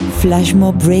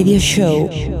Flashmob Radio Show.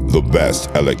 The best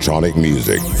electronic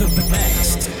music. The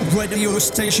best radio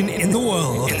station in the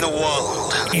world.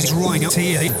 Is right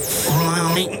here,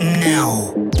 right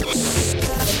now.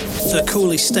 The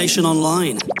coolest station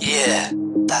online. Yeah,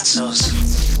 that's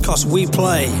us. 'Cause we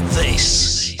play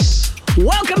this.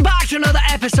 Welcome back to another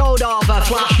episode of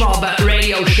Flashmob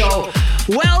Radio Show.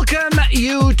 Welcome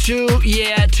you to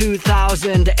year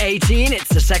 2018. It's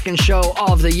the second show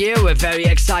of the year. We're very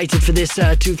excited for this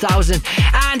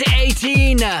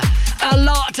 2018. A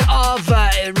lot of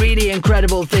really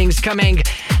incredible things coming.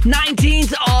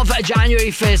 19th of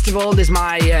January, first of all, is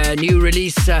my new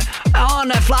release on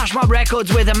Flashmob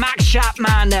Records with a Max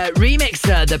Chapman remix.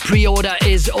 The pre-order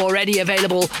is already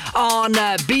available on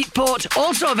Beatport.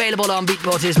 Also available on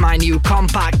Beatport is my new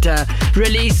compact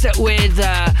release with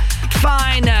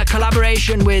fine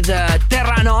collaboration with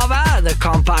Terranova, the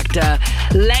compact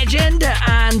legend,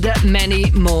 and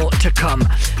many more to come.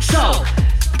 So,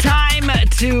 time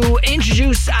to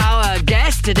introduce our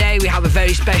guest. Today we have a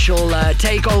very special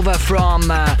takeover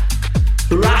from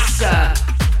Russ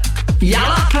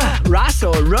Yallop. Russ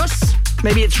or Russ?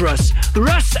 Maybe it's Russ.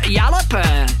 Russ Yallop.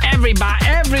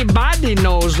 Everybody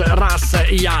knows Russ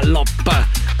Yallop.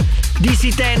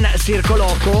 DC10 Circo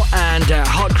Loco and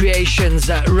Hot Creations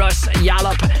Russ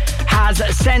Yallop has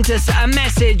sent us a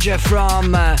message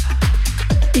from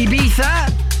Ibiza.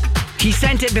 He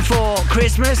sent it before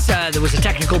Christmas. There was a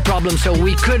technical problem, so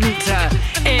we couldn't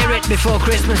air it before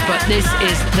Christmas, but this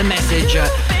is the message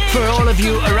for all of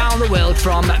you around the world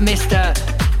from Mr.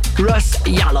 Russ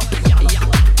Yallop.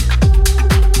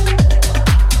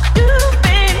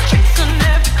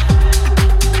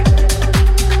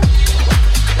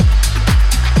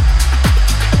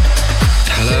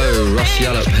 Hello, Russ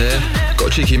Yallop here. Got a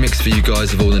cheeky mix for you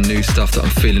guys of all the new stuff that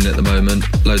I'm feeling at the moment.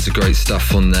 Loads of great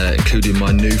stuff on there, including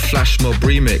my new Flashmob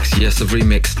remix. Yes, I've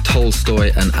remixed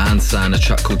Tolstoy and Ansan, a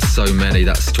track called So Many.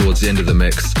 That's towards the end of the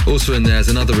mix. Also in there is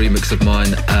another remix of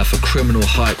mine for Criminal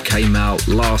Hype, came out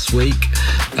last week.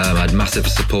 I had massive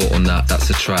support on that. That's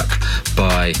a track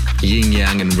by Yin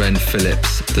Yang and Ren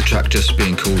Phillips. The track just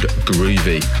being called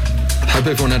Groovy. Hope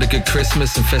everyone had a good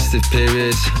Christmas and festive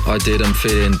period. I did. I'm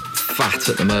feeling fat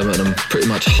at the moment. I'm pretty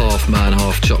much half man,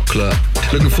 half chocolate.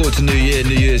 Looking forward to New Year.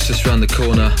 New Year's just around the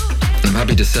corner. I'm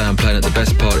happy to say I'm playing at the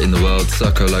best party in the world,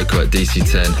 Circo Loco at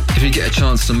DC10. If you get a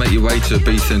chance to make your way to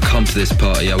Ibiza and come to this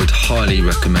party, I would highly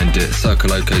recommend it. Circo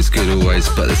Loco is good always,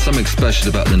 but there's something special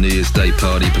about the New Year's Day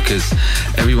party because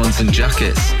everyone's in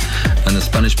jackets and the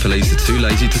Spanish police are too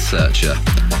lazy to search you.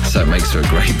 So it makes for a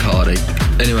great party.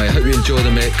 Anyway, I hope you enjoy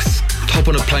the mix. Hop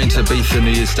on a plane to Ibiza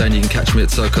New Year's Day and you can catch me at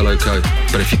Circo Loco.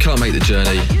 But if you can't make the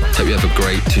journey, hope you have a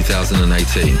great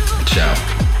 2018. Ciao.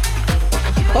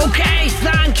 Okay,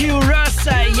 thank you, Russ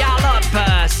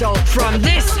Yallop. So from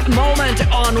this moment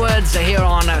onwards here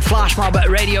on Flashmob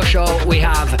Radio Show, we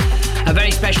have a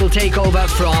very special takeover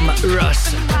from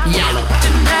Russ Yallop.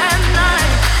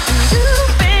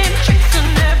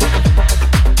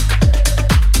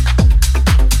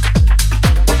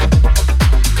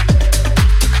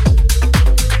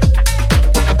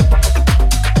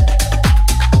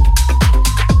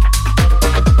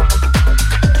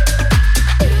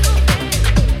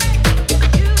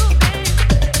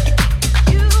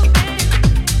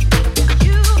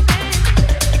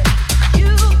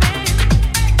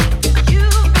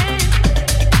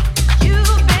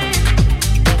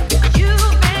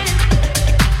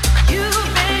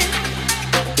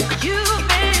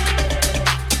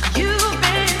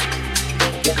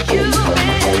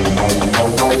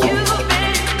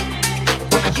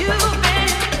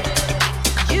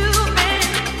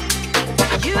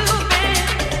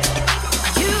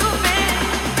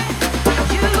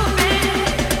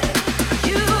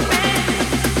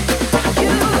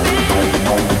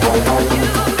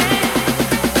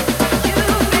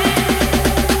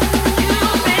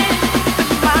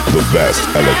 Best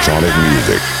electronic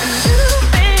music.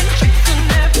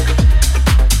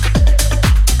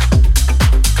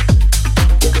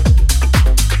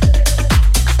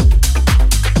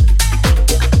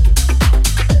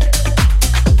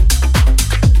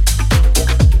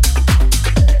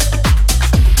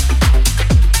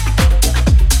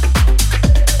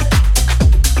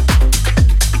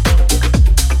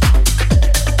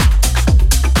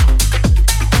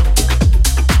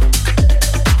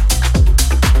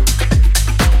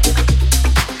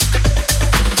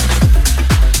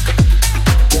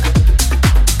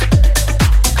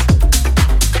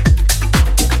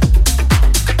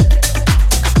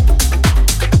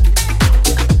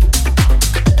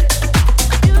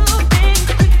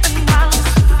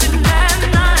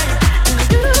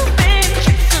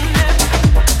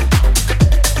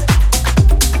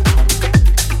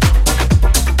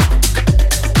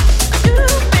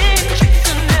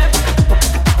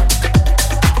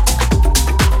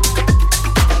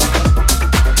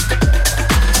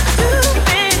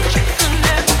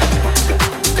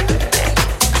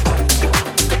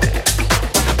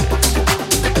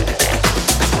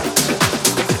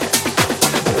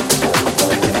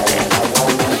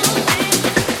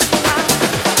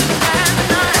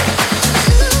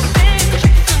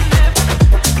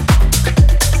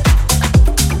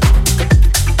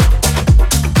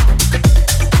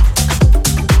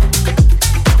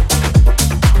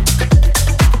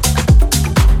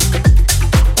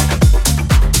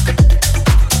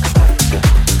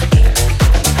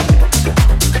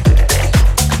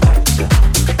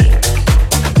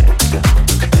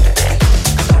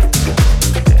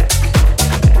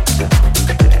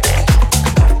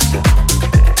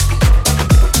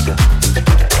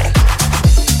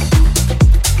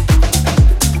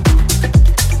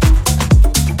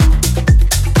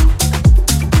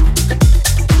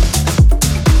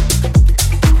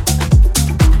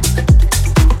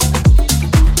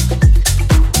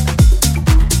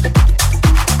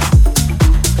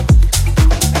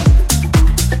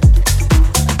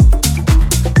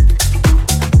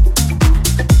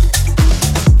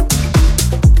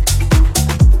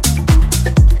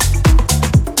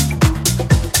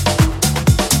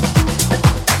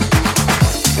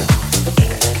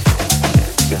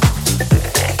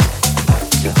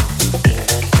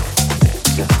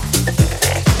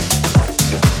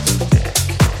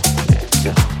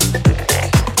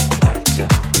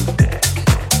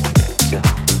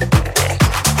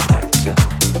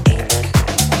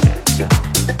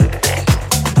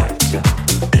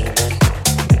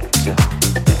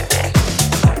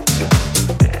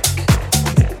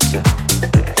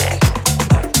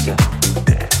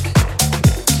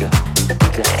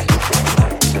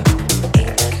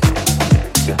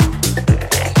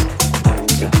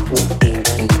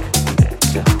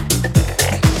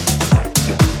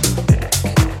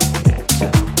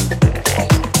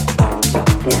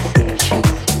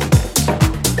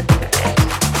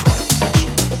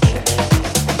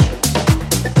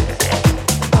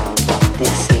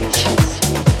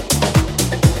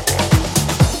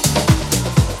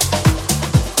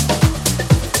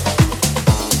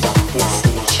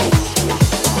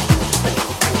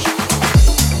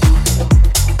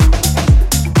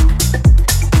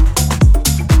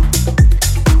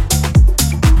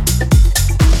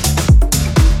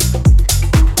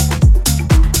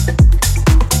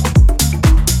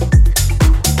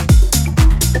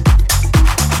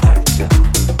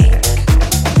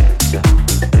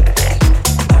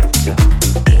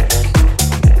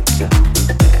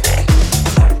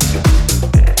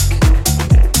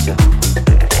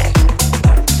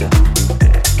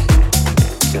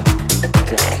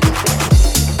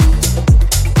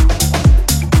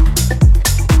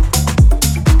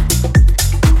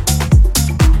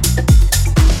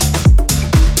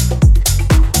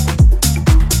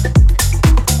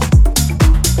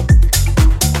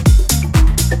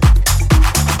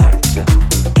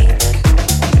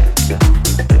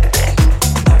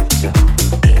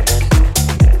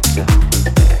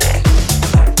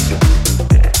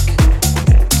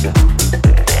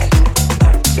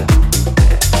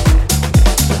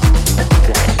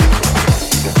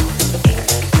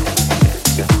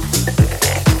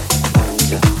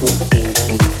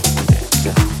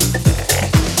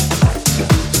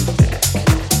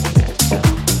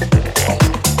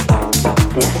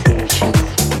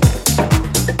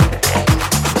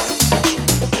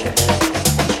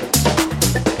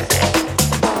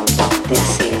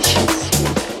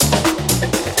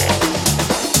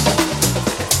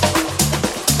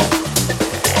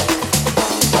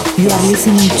 You are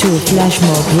listening to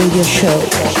Flashmob Radio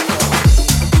Show.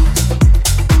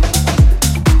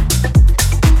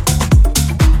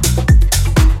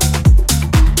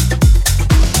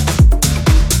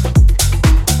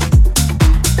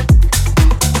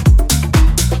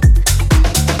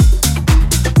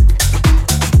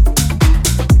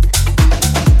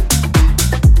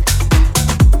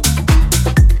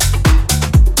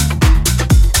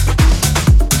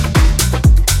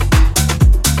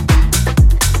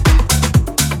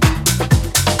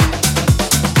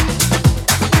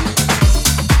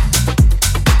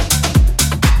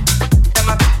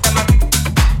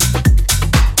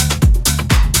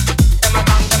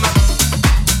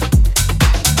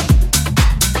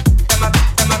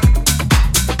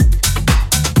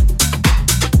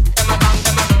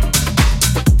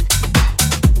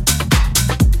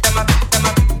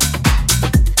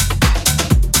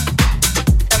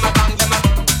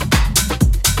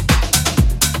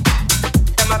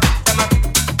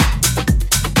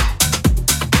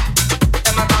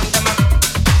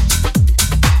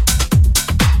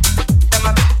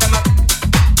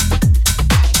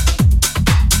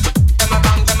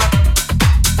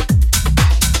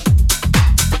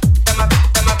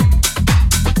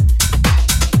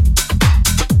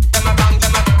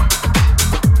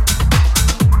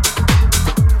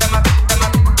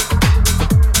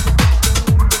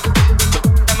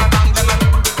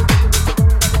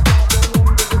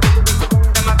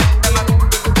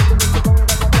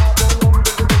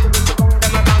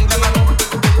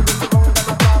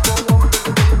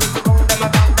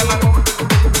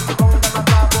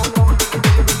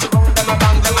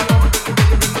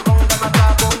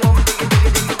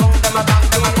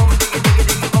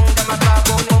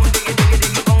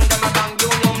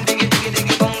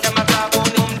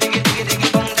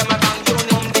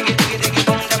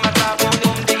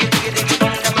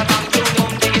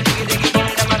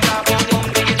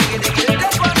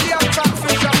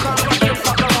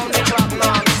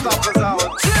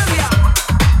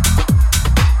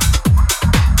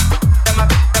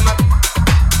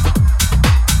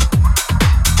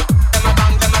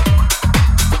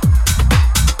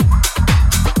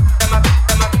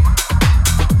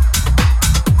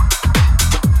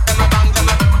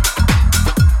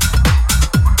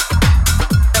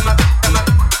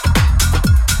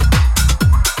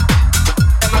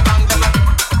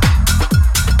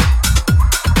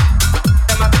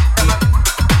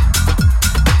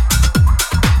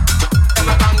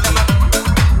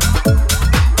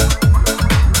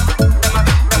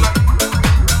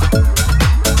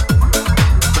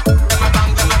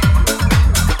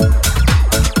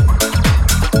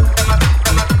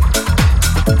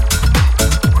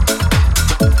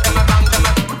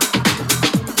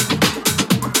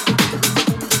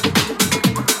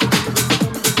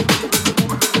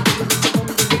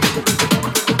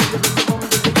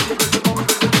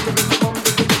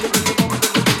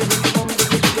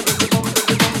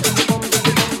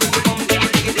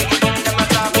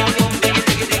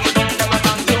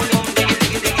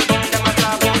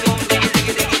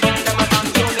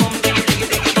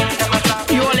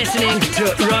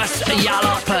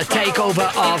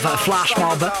 Of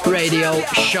Flashmob Radio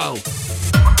Show.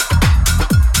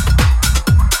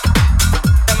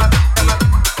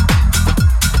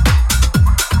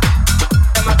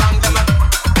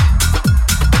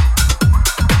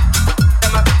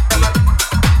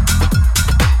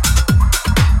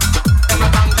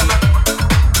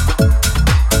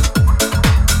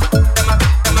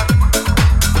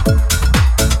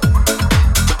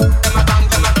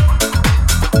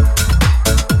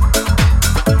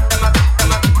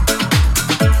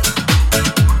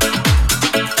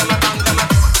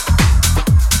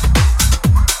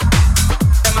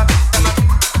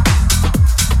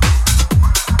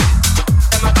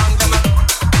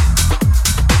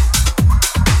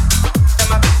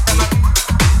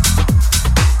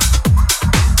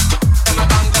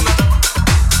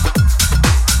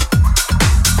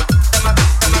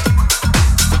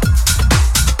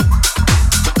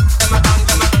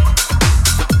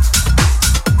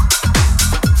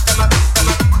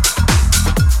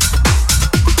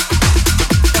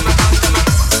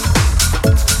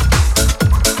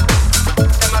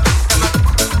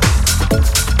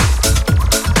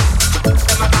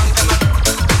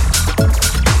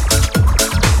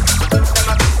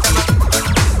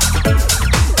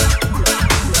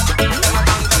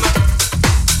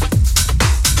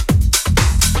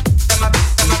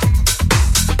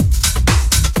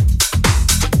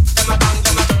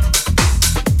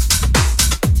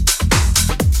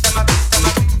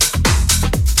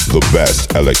 The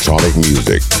best electronic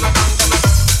music.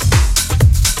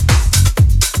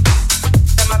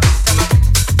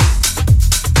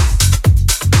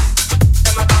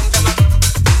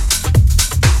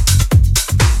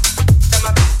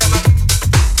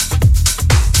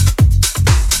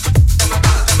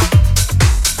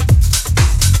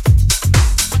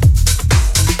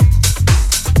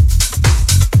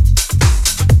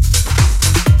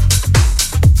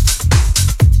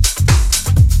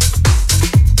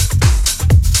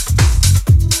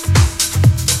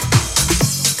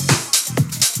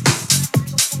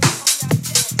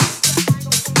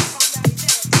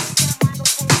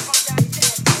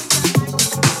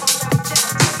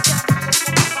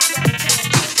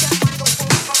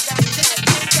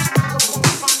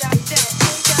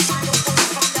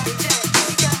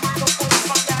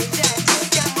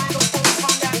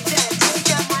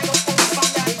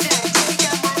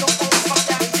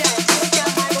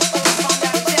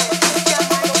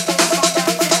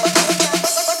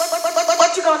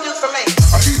 gonna do for me?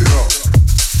 I heat it up.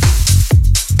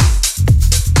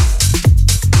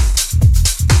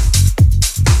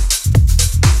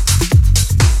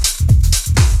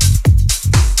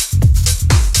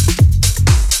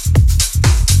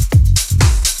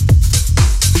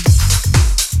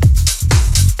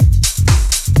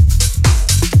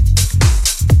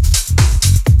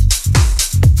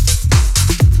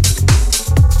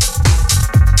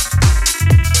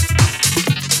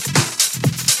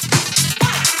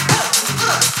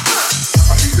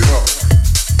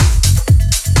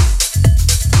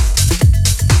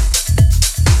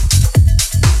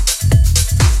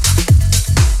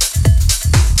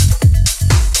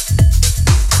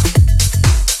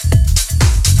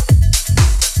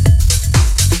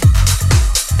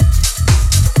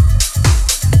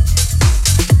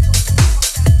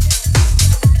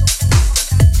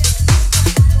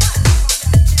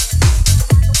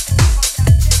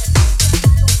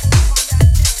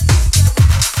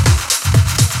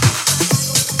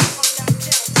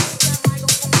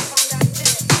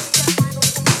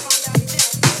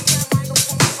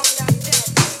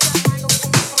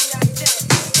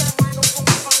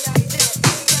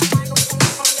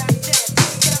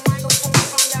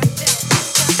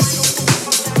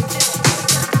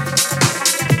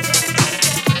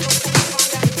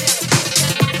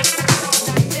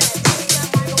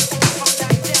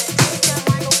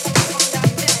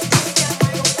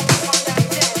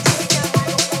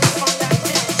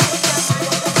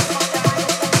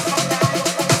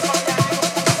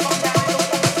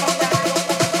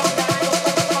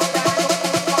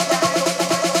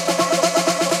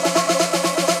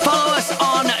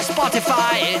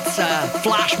 It's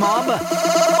Flashmob.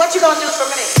 What you gonna do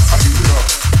for me?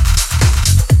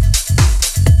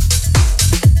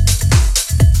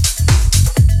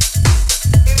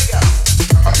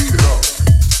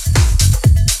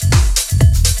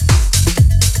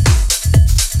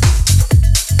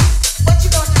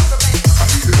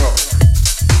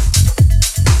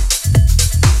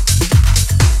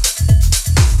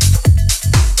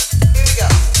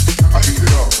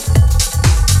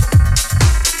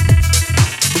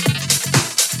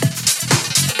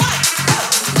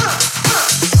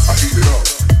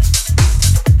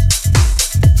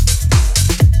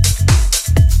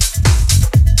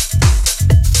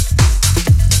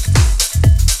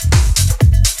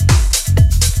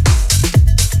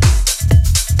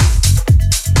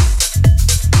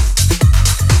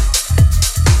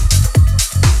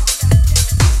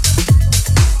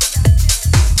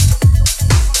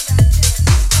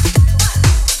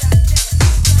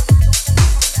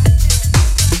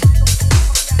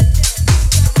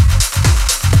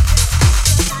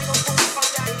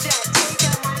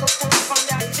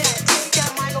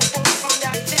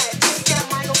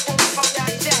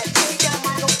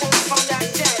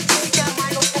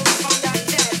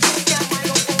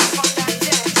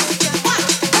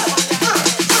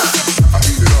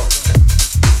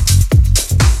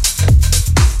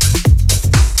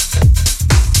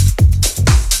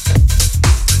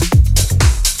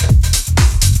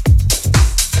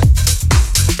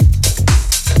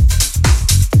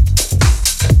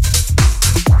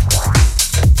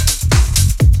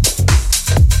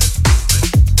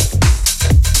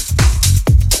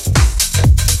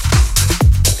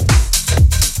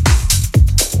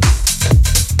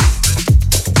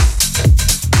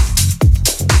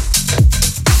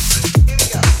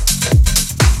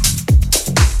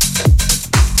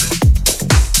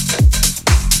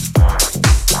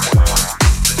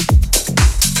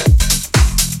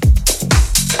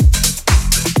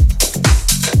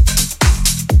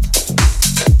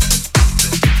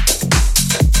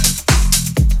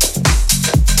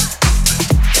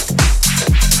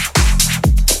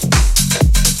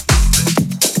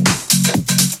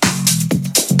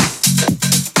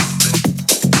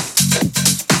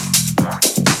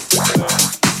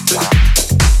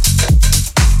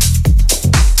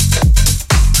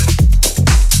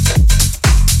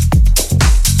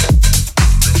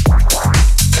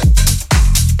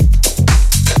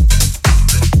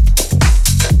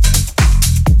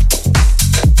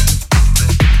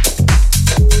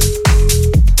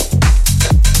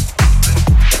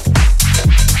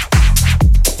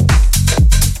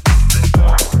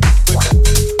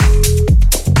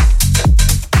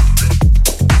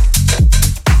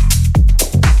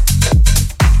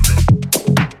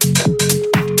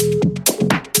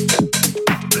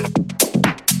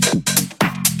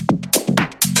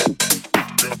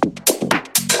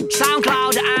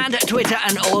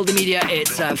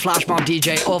 It's Flashmob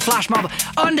DJ or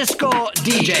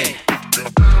Flashmob_DJ.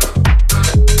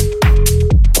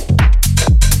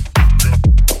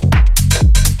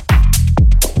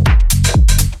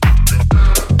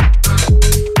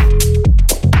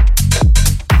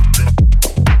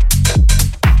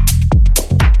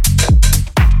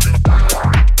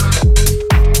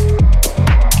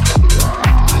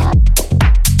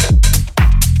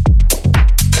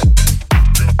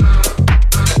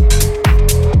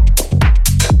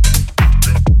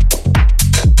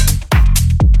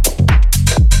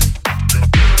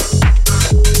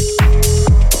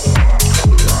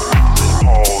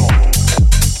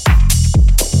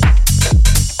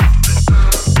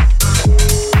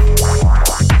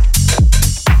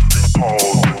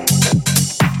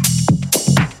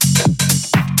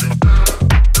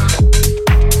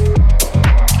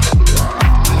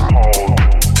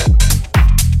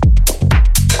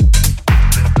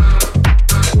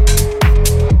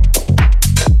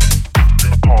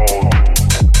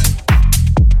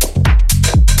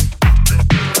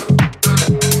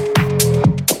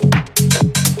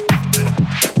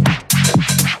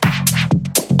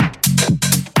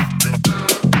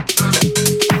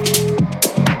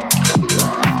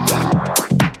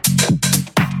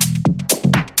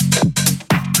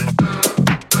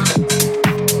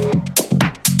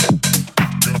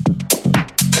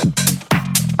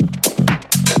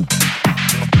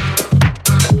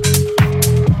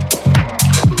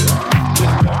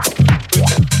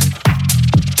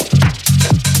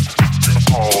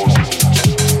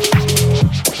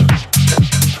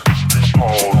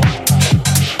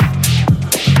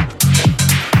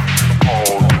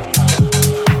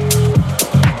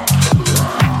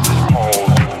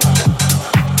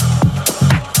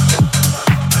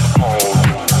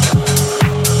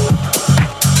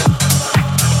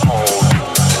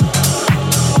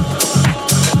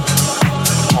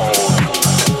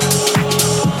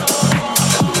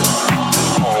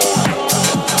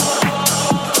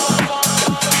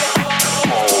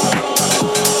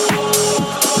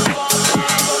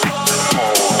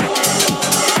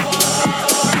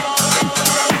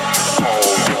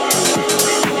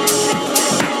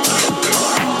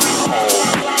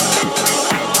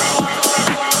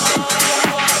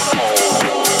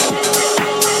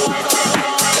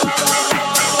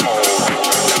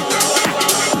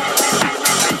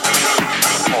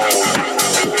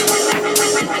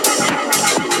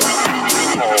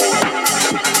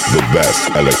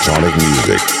 electronic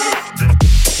music.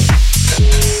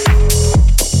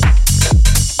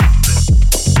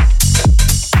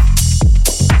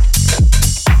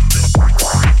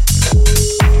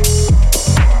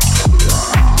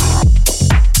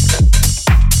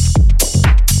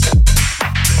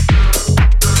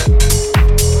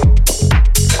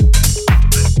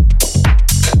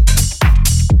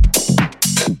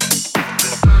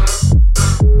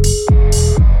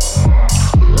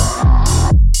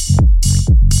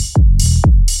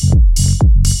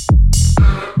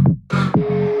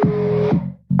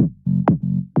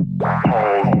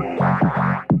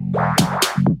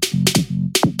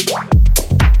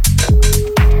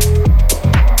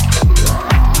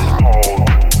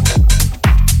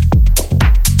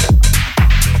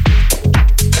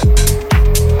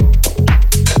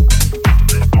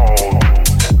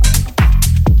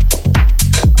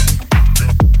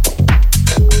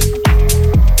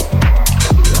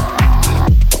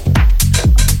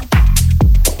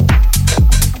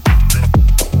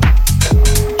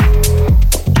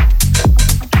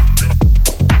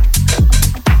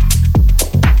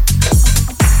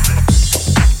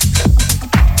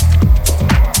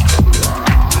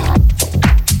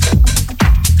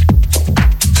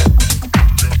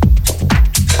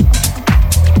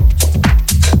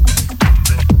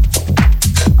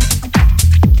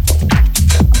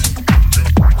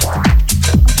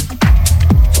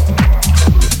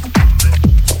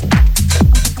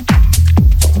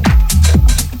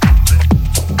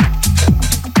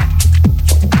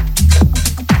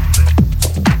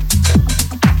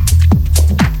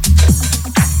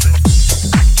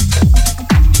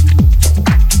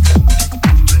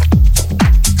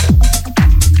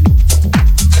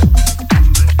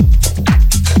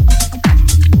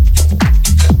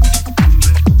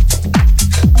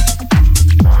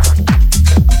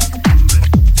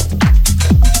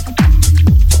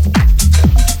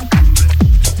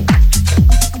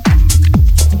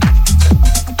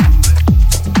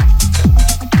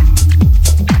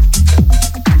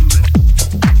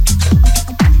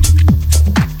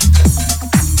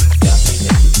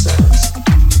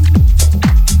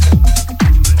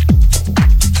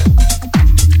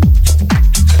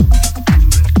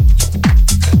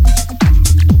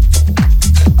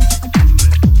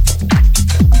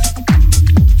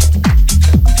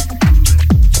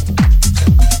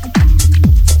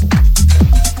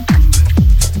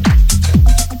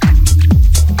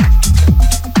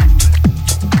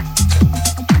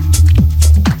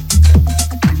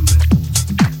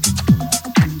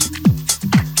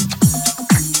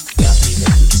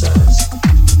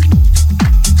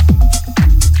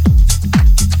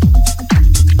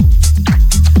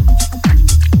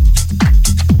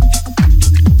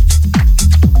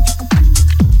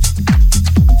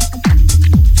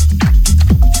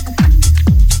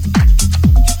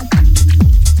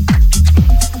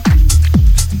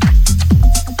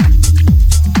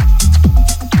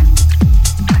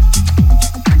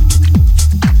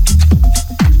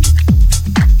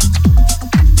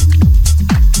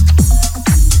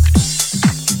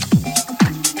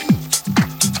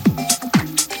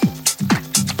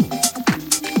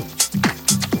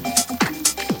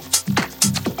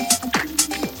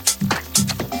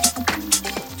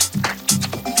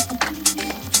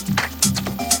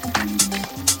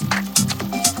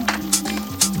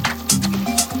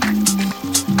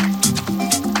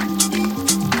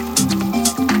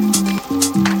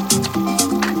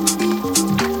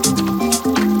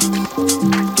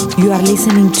 You are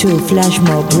listening to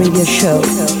Flashmob Radio Show.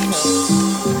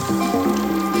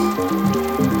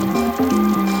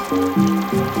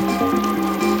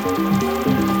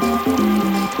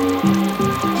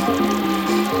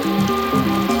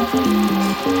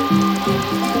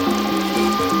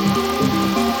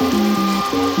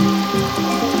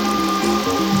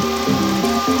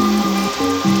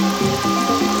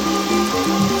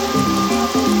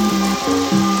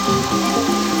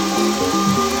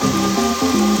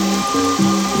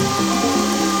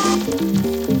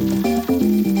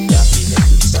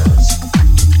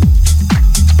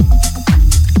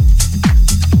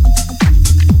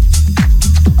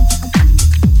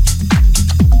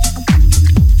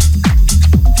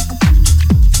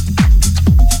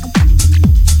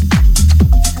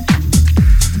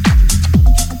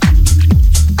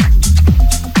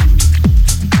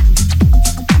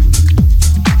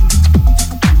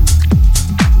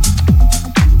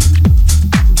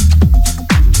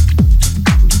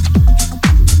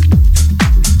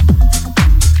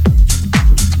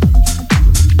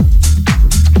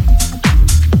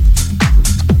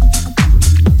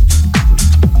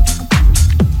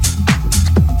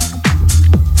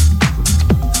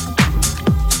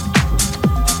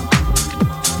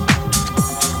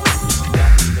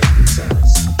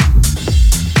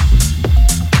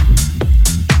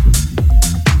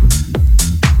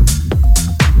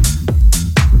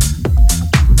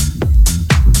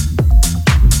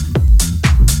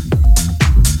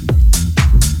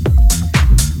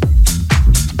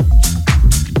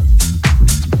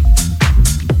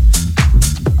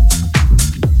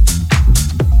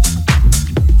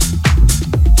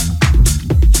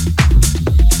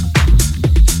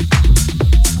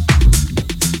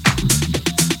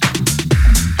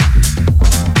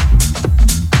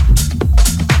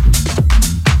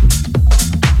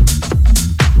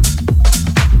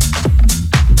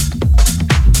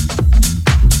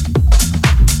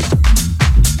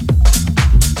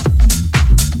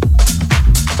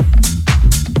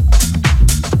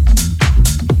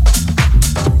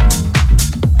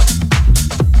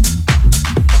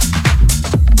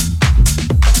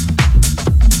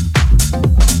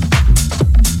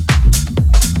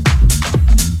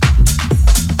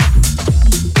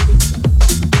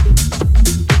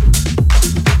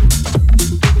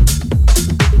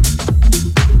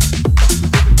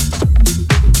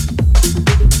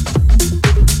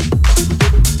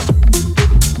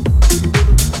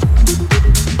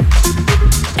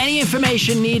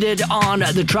 information needed on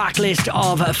the track list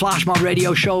of Flashmob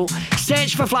Radio Show,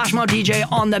 search for Flashmob DJ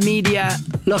on the media.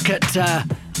 Look at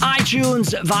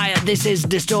iTunes via This Is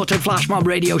Distorted Flashmob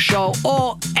Radio Show,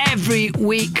 or every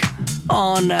week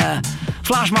on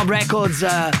Flashmob Records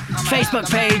Facebook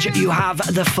page, you have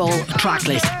the full track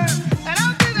list.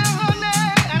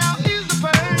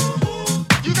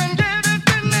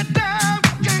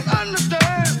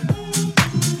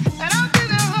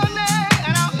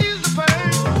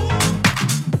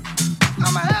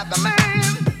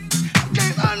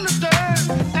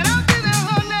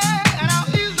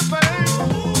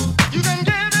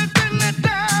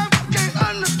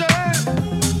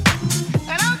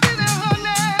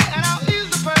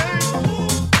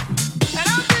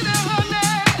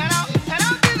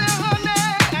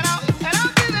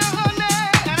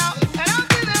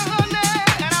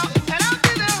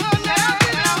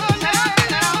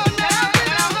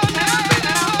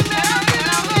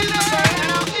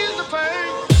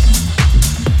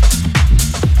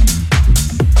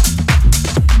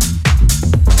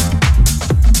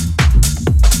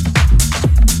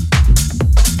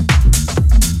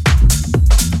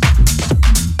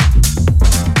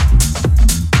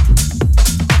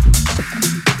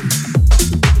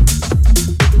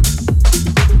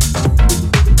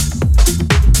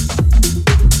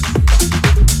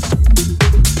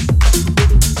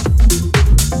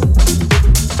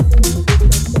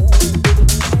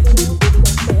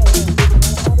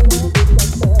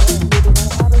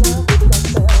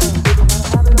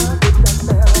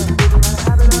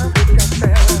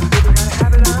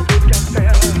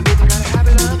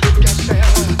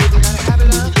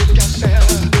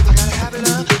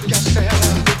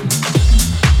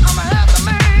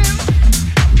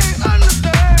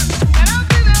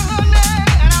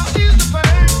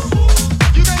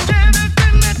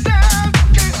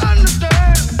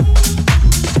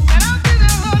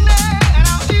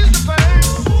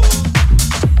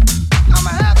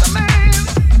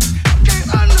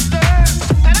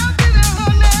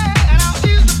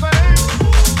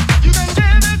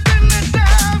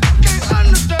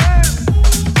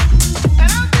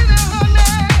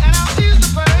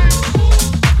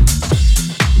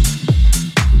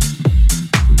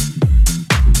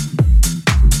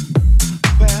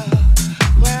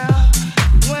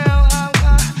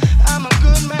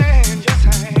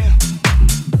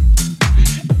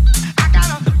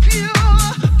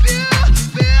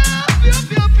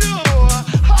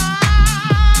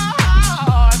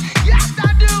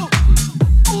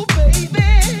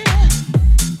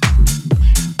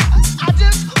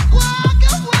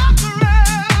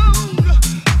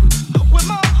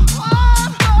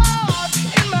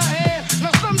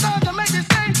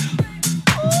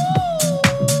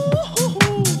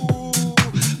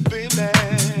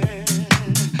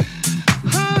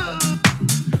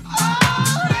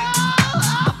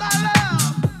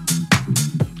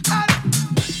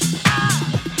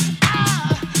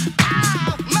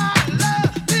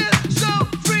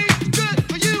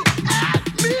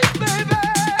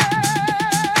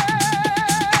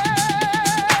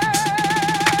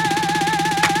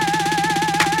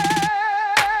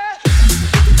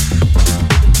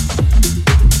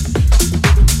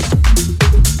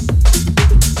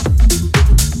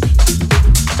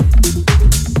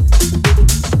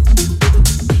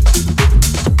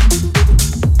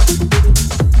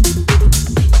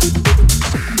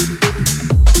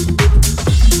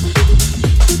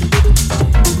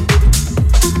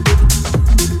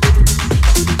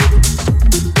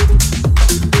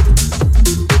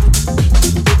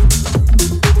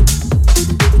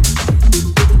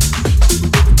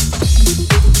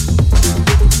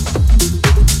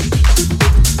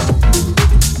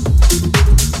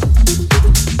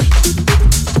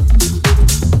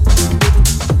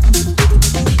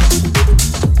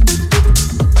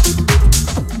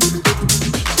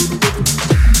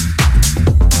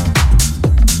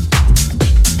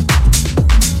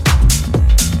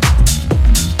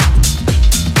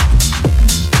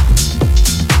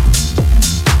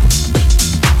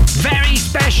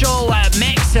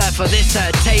 for this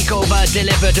takeover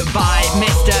delivered by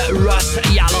Mr. Russ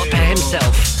Yallop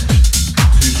himself.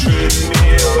 You treat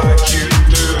me like you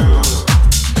do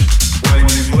when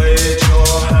you've laid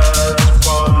your hands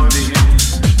upon me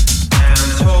and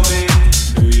told me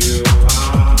who you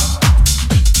are.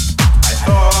 I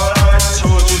thought I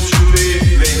told you to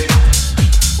leave me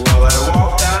while I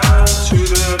walked down to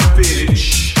the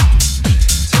beach.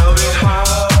 Tell me, how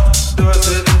does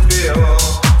it feel?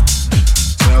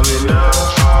 Tell me now,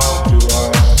 how do I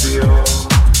feel?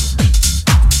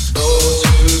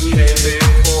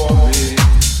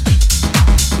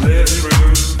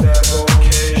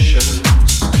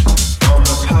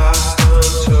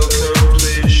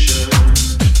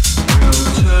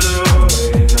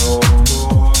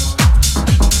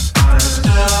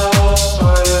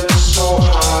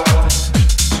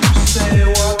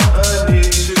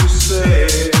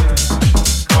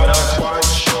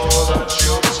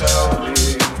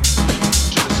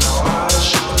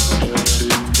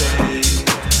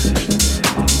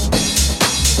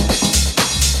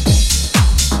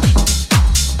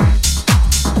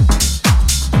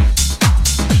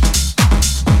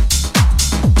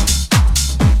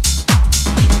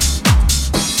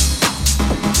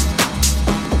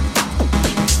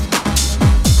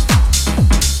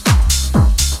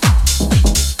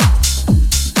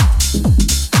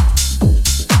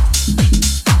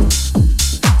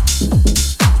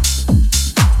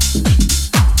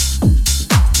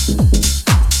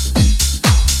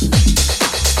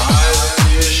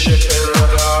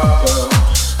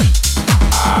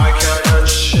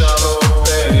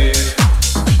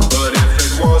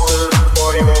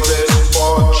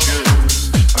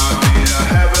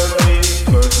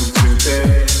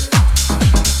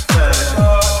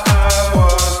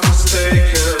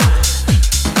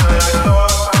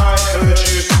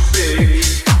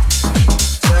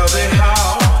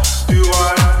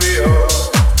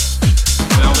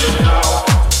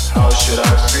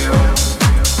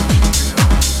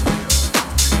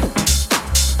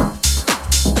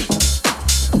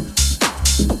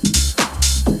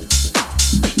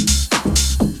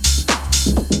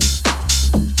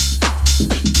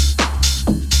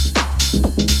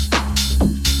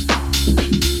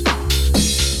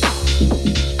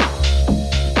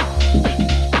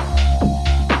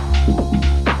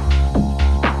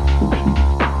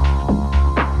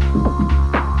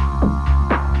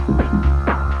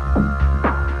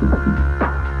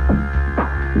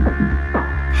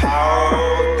 How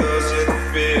does it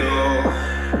feel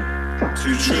to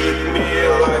treat me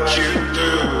like you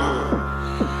do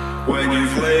when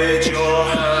you've laid your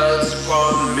hands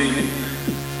upon me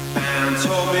and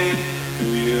told me who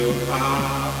you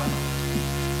are?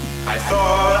 I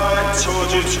thought I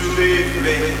told you to leave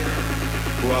me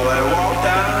while I walked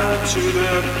down to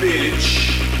the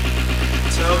beach.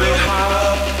 Tell me,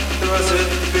 how does it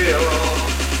feel?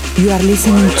 You are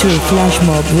listening to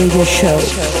Flashmob Radio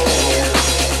Show.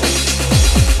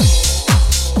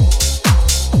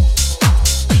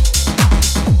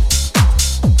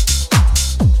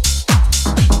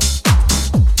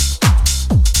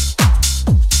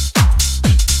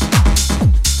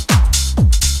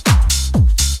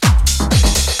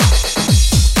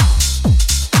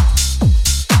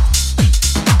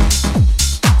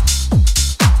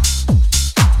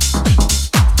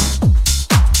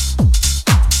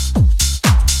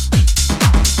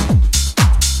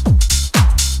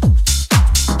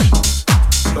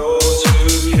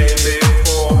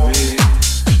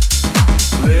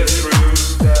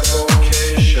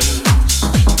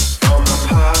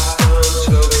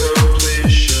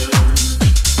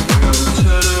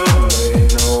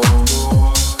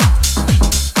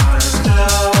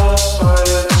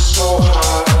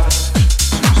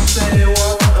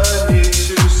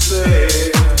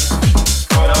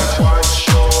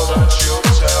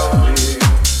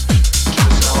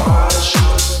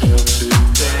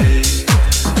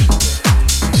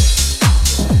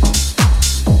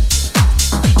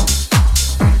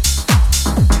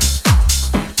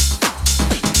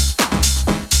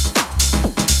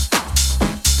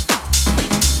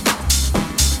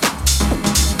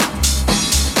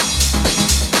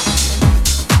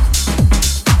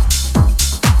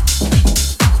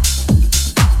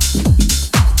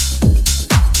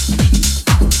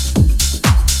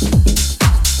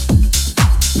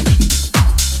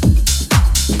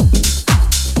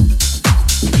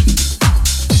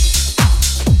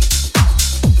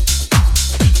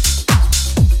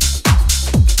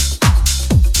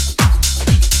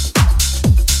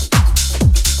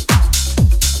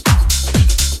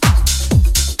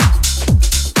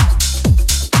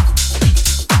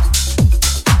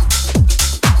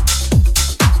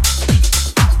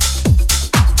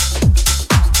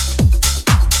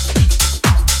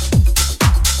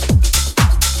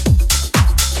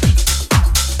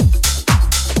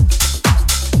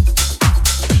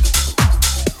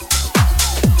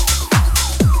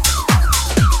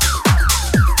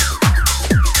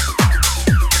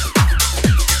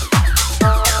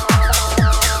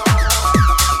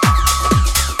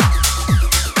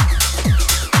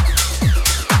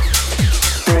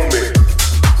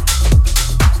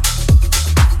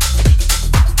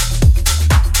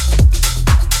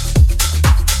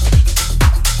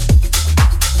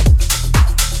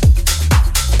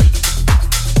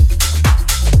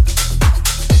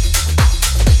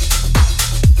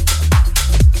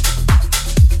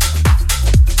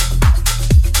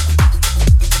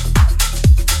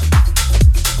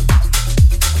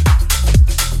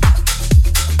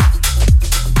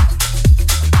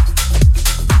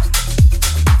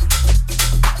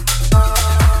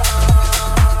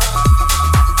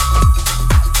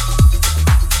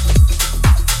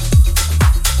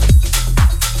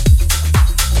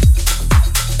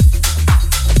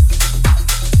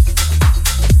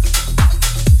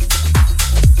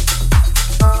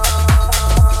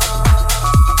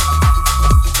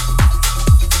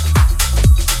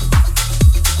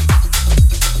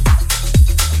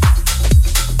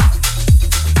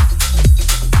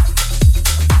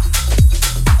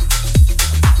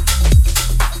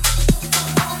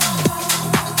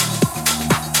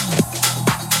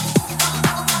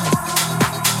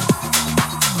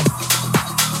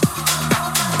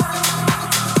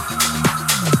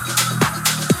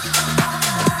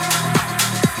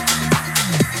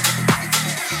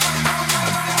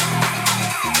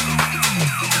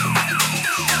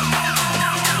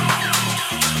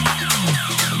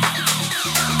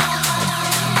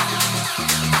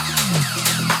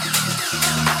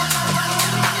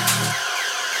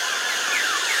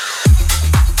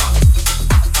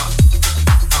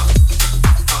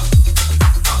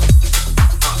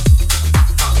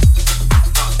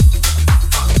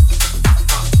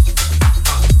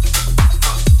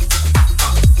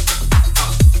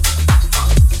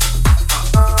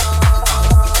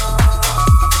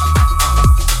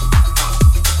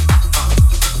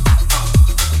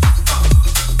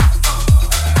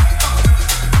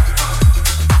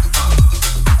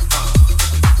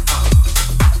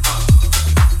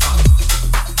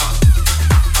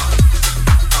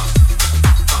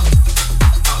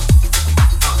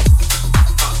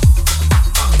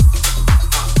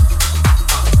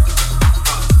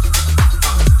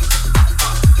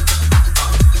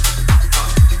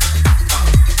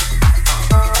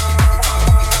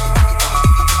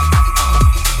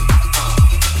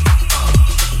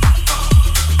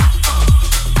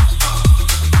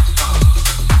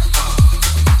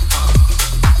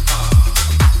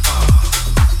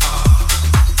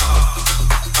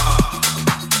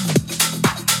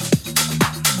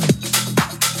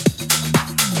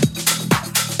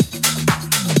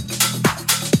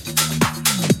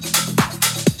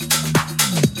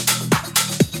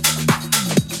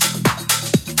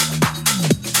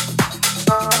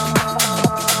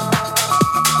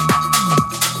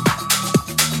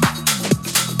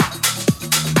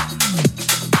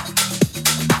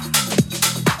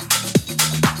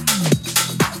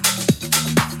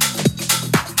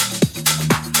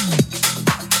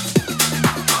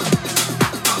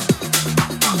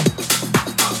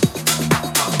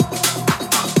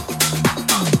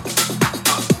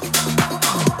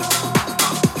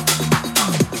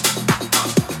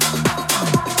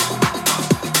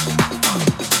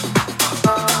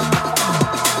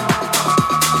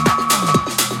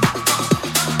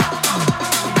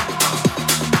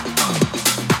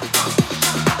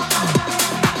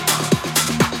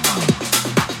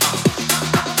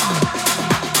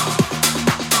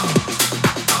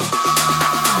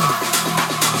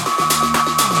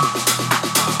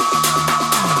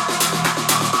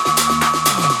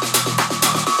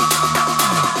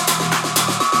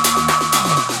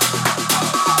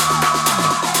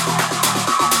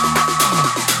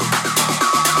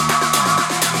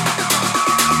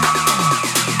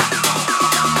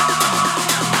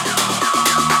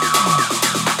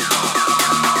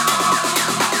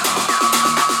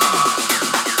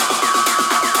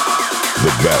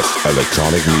 best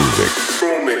electronic music.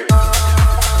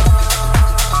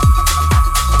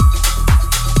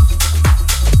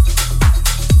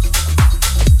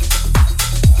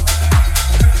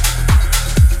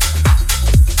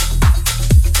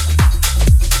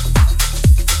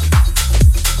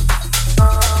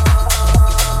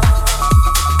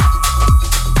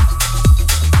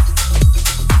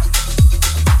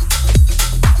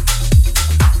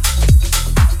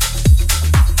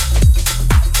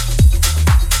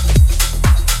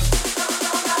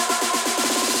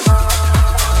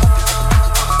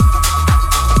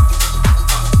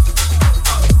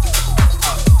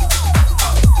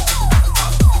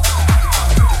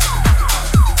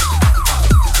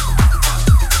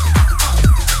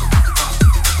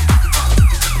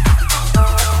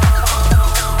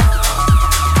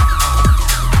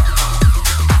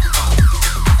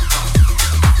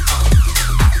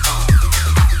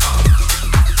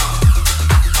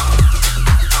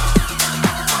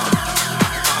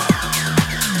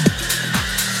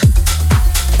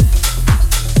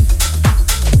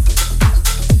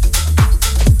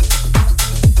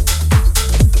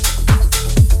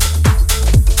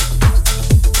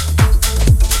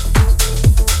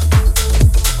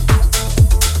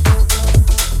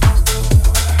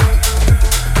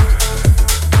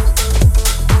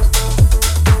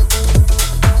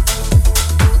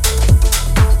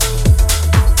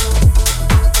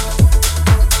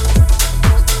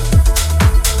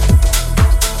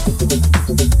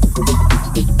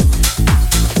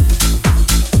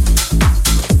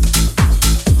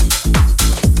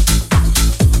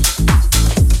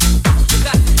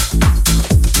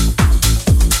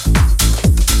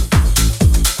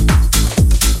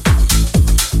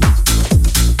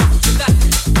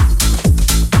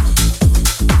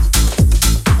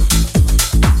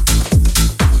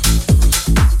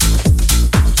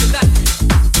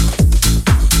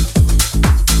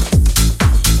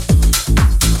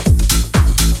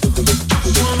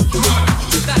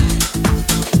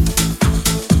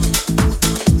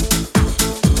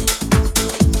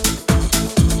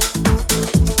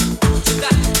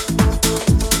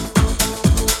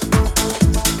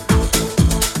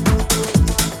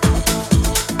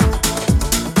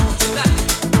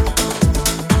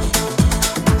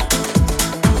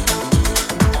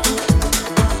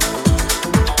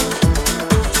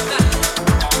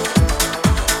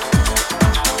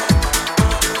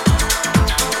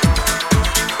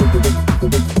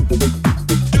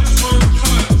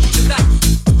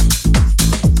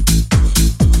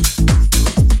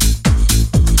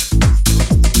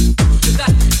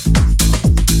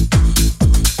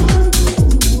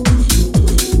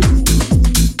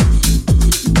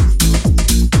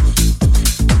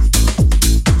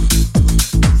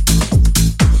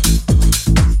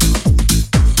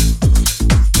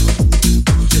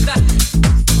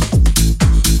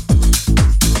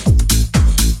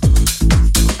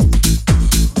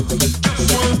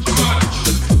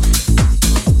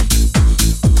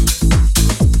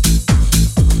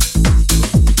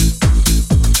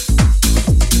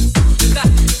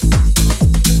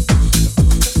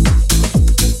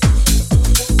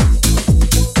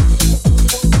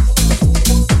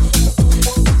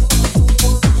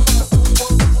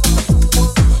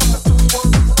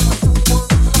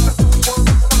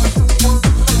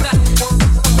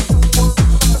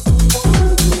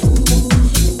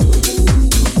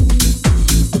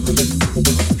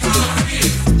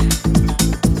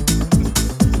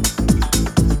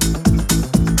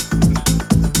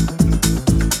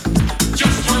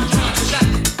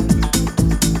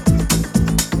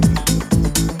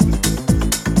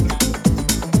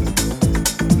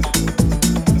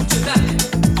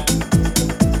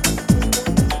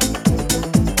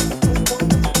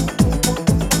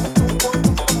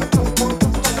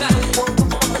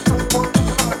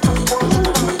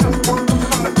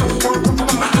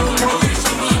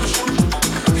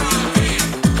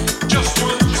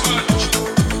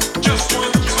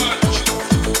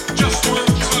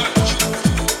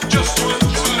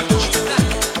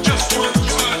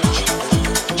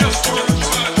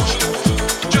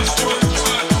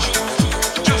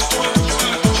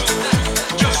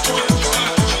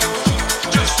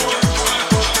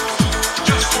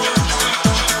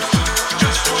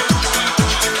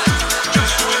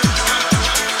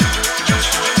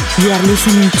 You are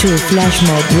listening to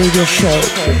Flashmob Radio Show.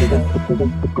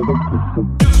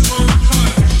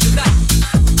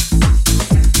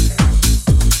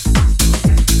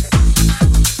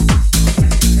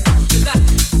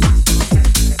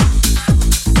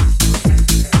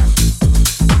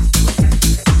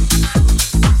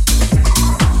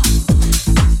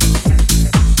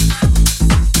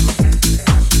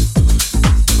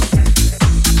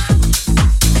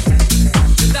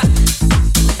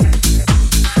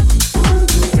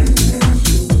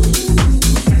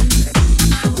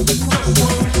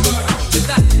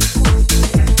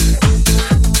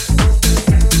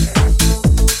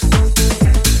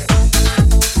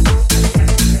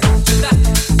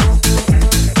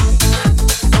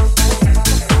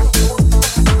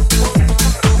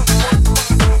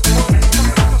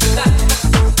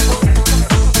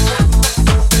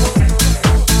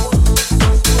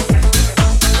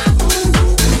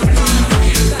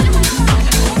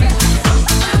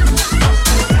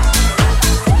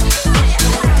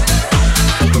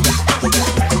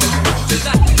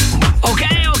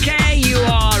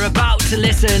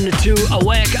 a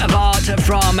work of art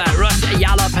from Russ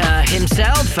Yallop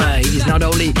himself. He's not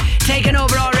only taken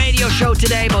over our radio show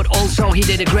today, but also he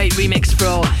did a great remix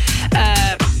for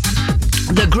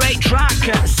the great track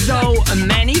So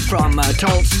Many from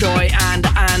Tolstoy and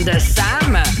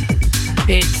Sam.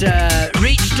 It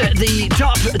reached the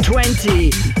top 20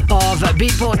 of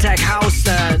Beatport Tech House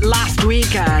last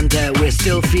week, and we're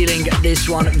still feeling this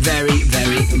one very,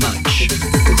 very much.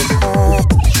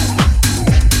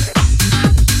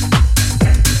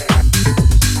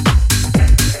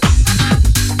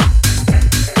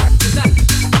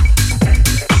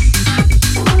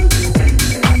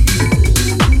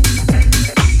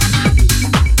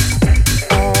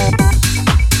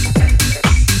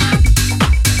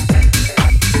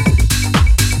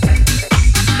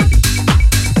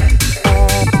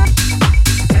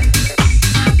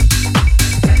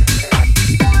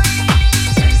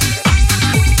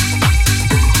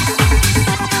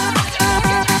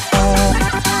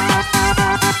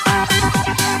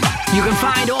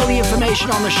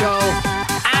 On the show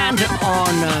and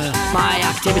on my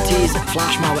activities,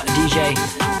 Flashmob DJ,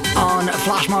 on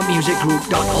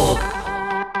flashmobmusicgroup.org.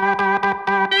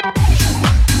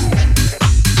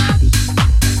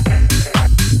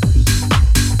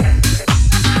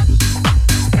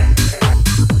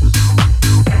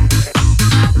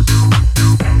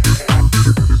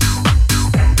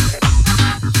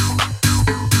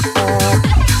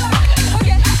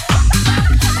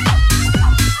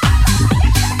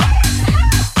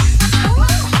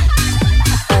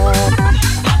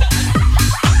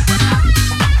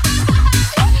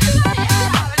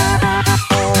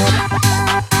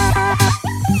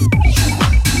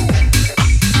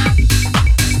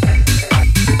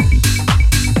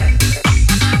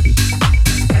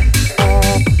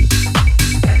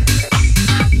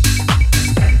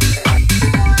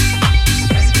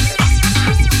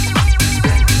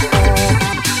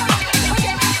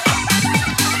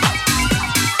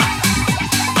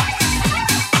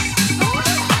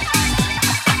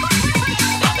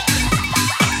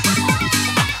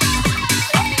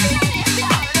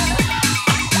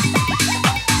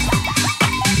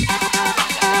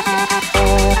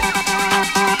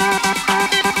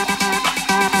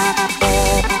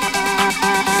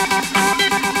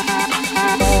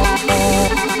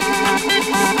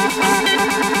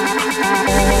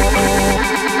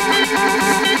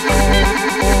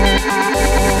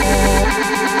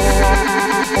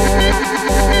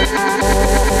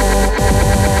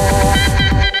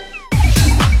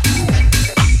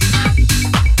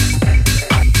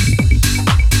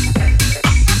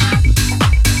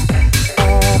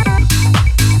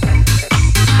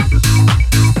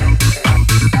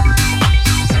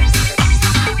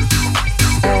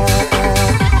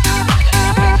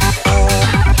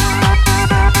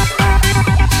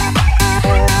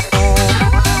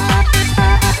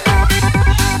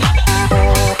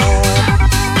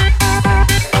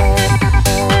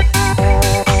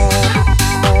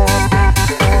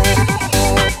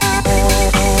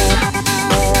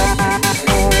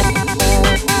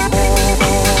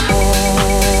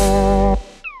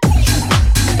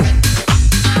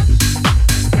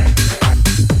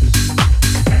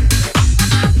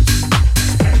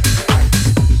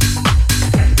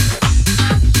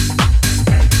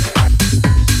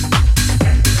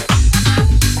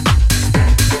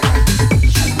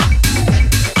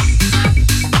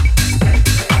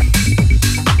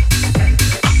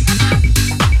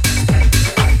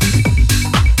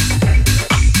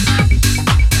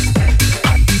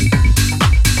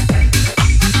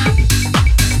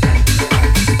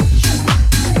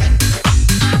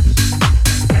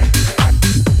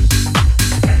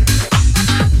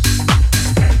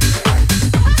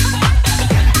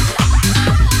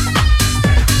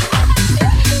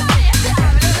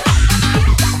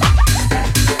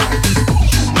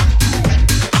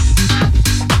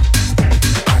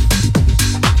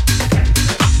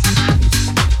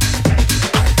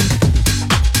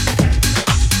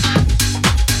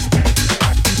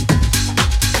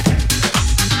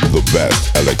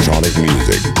 best electronic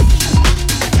music.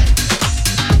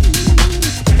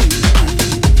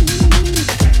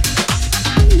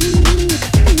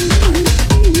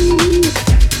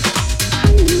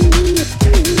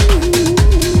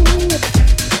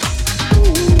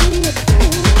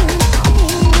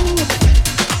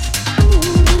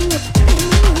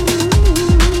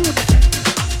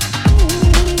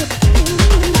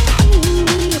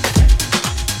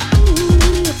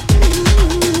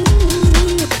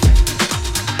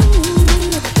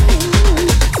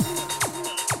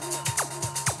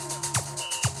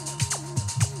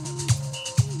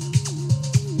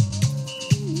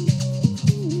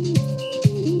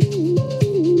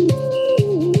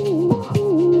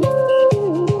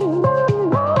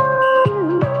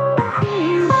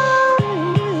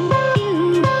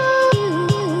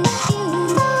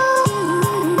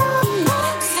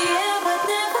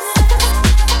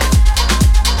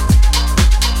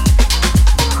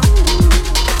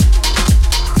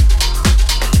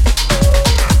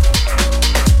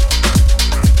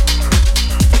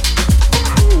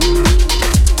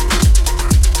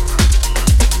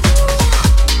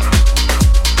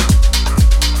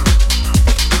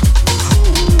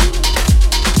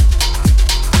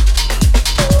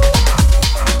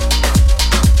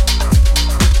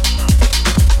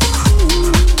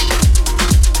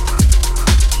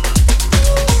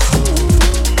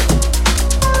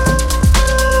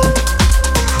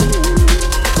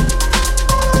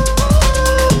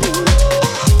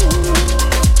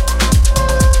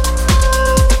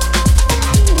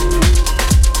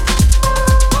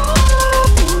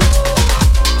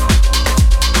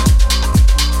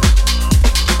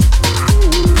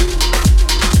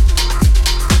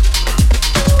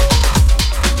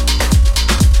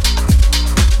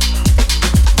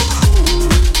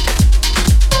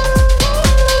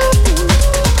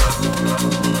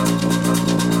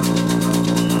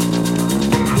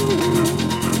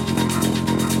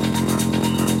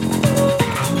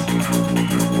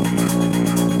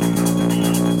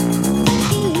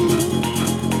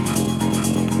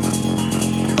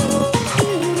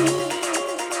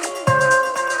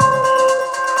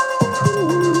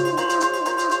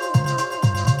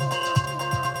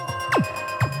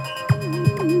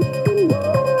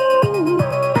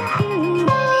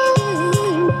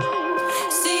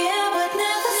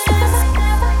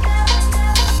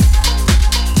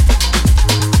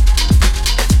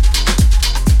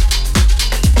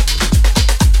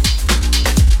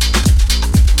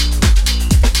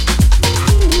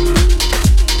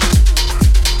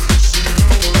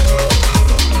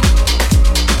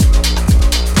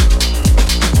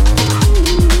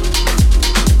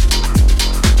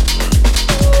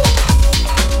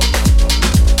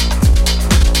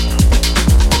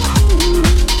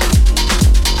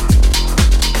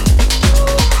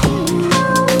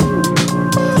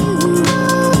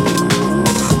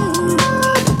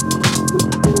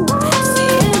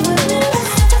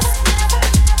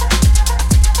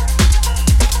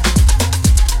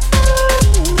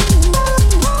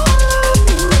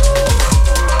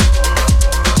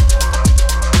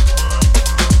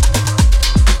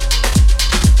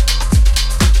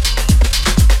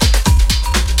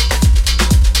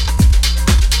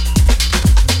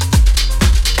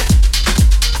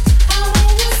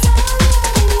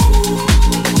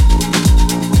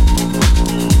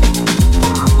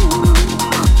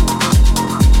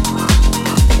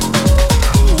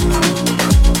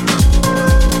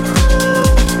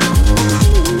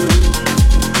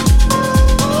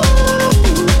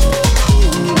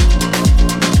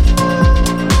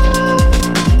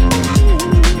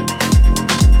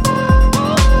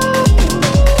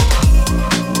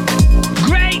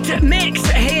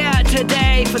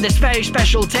 for this very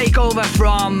special takeover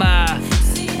from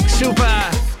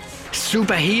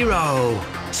Superhero.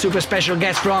 Super special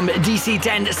guest from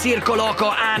DC10, Circo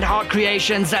Loco and Hot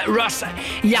Creations, Russ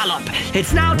Yallop.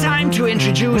 It's now time to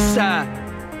introduce a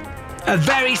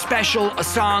very special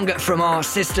song from our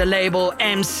sister label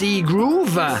MC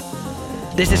Groove.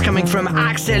 This is coming from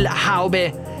Axel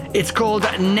Haube. It's called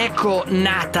Neko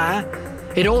Nata.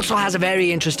 It also has a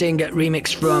very interesting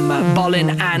remix from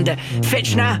Bolin and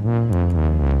Fitchner.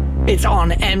 It's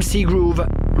on MC Groove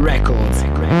Records.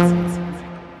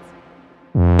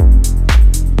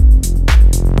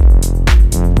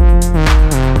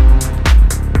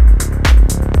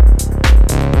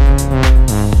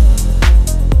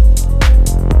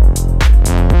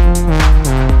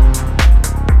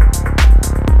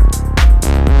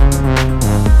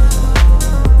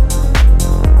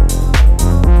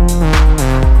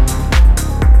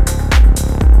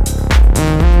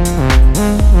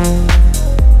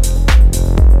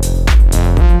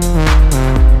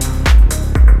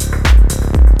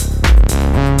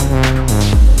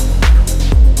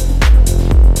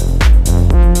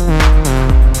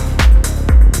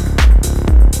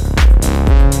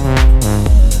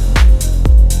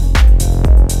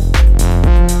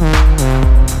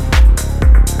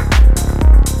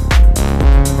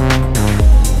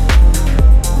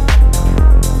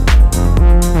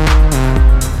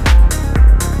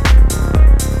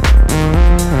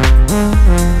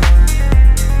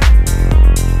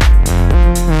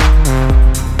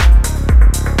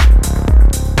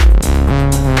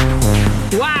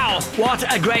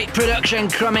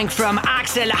 Coming from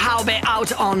Axel Haube,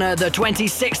 out on the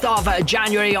 26th of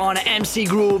January on MC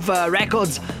Groove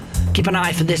Records. Keep an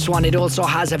eye for this one. It also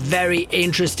has a very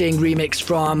interesting remix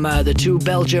from the two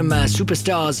Belgium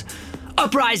superstars,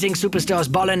 uprising superstars,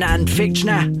 Bolin and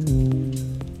Fitchner.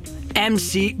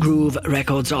 MC Groove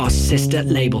Records, our sister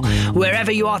label.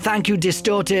 Wherever you are, thank you,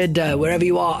 Distorted. Wherever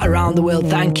you are around the world,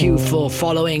 thank you for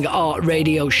following our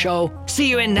radio show. See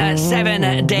you in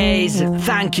 7 days.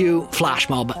 Thank you,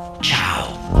 Flashmob. Ciao.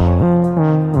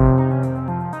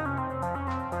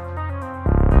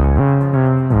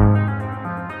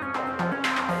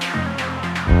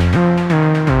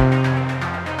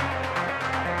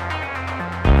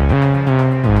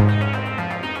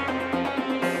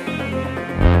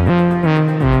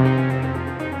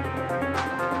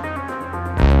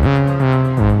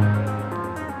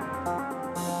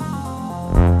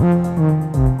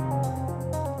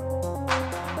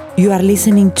 You are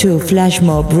listening to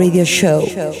Flashmob Radio Show.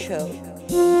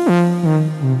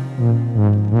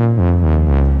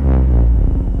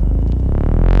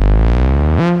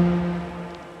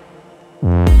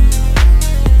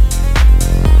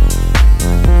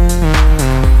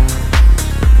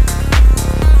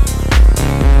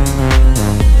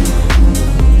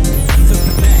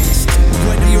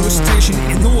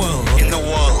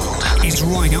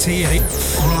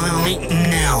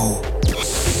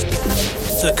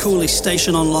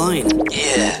 Station online.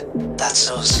 Yeah,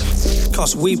 that's us.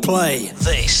 'Cause we play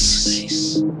this.